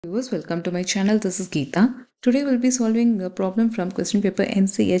Viewers, welcome to my channel. This is Geeta. Today we'll be solving a problem from question paper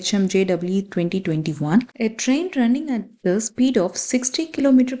NCHM JEE 2021. A train running at the speed of 60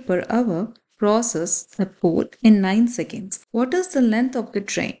 km per hour crosses a pole in 9 seconds. What is the length of the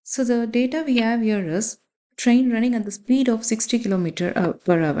train? So the data we have here is train running at the speed of 60 km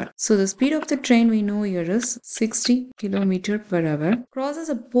per hour. So the speed of the train we know here is 60 km per hour. Crosses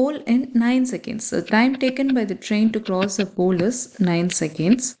a pole in 9 seconds. The time taken by the train to cross a pole is 9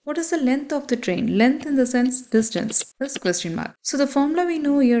 seconds. What is the length of the train? Length in the sense distance is question mark. So the formula we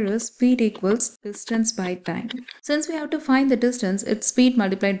know here is speed equals distance by time. Since we have to find the distance, it's speed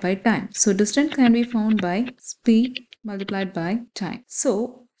multiplied by time. So distance can be found by speed multiplied by time.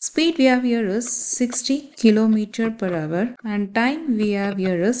 So speed we have here is 60 km per hour and time we have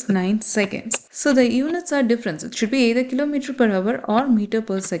here is 9 seconds. So the units are different. It should be either kilometer per hour or meter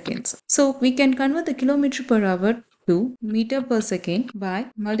per second. So we can convert the kilometer per hour to meter per second by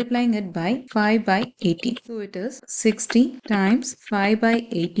multiplying it by 5 by 18. So it is 60 times 5 by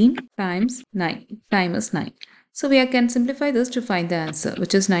 18 times 9. Time is 9. So we can simplify this to find the answer,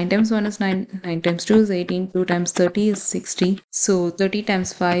 which is 9 times 1 is 9, 9 times 2 is 18, 2 times 30 is 60. So 30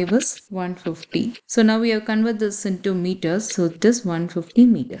 times 5 is 150. So now we have converted this into meters. So it is 150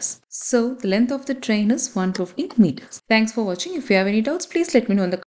 meters. So the length of the train is 150 meters. Thanks for watching. If you have any doubts, please let me know in the